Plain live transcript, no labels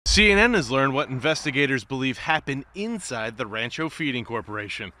CNN has learned what investigators believe happened inside the Rancho Feeding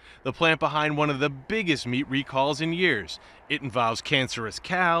Corporation, the plant behind one of the biggest meat recalls in years. It involves cancerous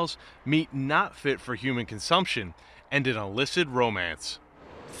cows, meat not fit for human consumption, and an illicit romance.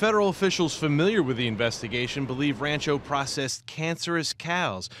 Federal officials familiar with the investigation believe Rancho processed cancerous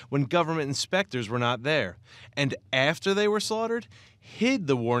cows when government inspectors were not there, and after they were slaughtered, hid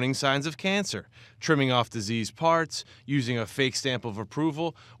the warning signs of cancer, trimming off diseased parts, using a fake stamp of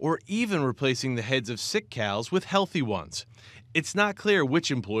approval, or even replacing the heads of sick cows with healthy ones. It's not clear which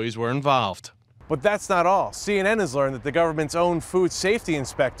employees were involved. But that's not all. CNN has learned that the government's own food safety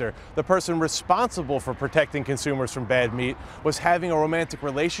inspector, the person responsible for protecting consumers from bad meat, was having a romantic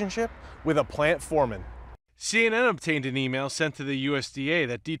relationship with a plant foreman. CNN obtained an email sent to the USDA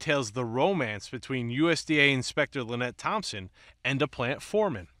that details the romance between USDA Inspector Lynette Thompson and a plant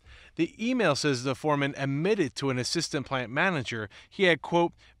foreman. The email says the foreman admitted to an assistant plant manager he had,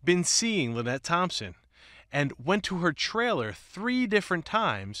 quote, been seeing Lynette Thompson, and went to her trailer 3 different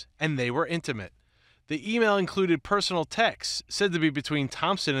times, and they were intimate. The email included personal texts said to be between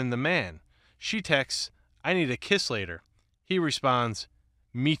Thompson and the man. She texts, "I need a kiss later." He responds,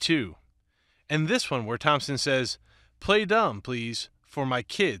 "Me too." And this one where Thompson says, "Play dumb, please, for my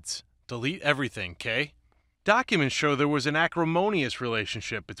kids. Delete everything, Kay?" Documents show there was an acrimonious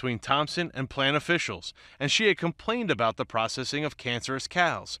relationship between Thompson and plant officials, and she had complained about the processing of cancerous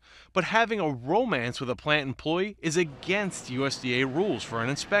cows. But having a romance with a plant employee is against USDA rules for an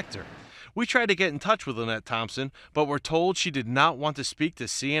inspector. We tried to get in touch with Lynette Thompson, but were told she did not want to speak to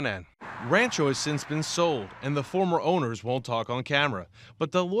CNN. Rancho has since been sold, and the former owners won't talk on camera.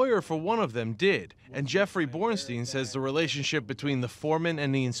 But the lawyer for one of them did, and Jeffrey Bornstein says the relationship between the foreman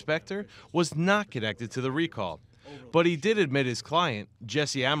and the inspector was not connected to the recall. But he did admit his client,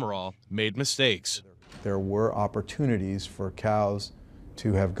 Jesse Amaral, made mistakes. There were opportunities for cows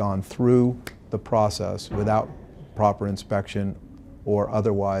to have gone through the process without proper inspection or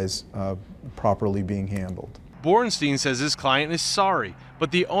otherwise properly being handled. Bornstein says his client is sorry,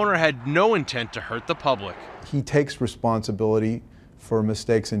 but the owner had no intent to hurt the public. He takes responsibility for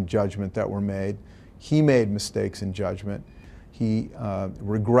mistakes in judgment that were made. He made mistakes in judgment. He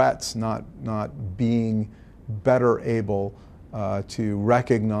regrets not being better able to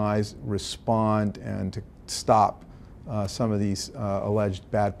recognize, respond, and to stop some of these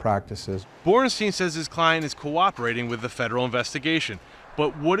alleged bad practices. Bornstein says his client is cooperating with the federal investigation,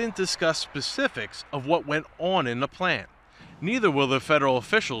 but wouldn't discuss specifics of what went on in the plant. Neither will the federal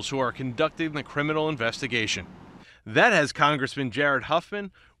officials who are conducting the criminal investigation. That has Congressman Jared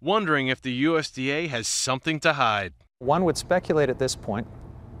Huffman wondering if the USDA has something to hide. One would speculate at this point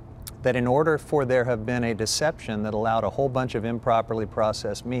that in order for there have been a deception that allowed a whole bunch of improperly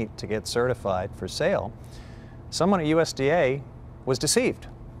processed meat to get certified for sale, someone at USDA was deceived,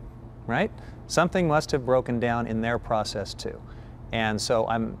 right? Something must have broken down in their process too. And so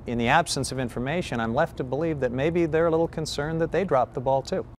in the absence of information, I'm left to believe that maybe they're a little concerned that they dropped the ball too.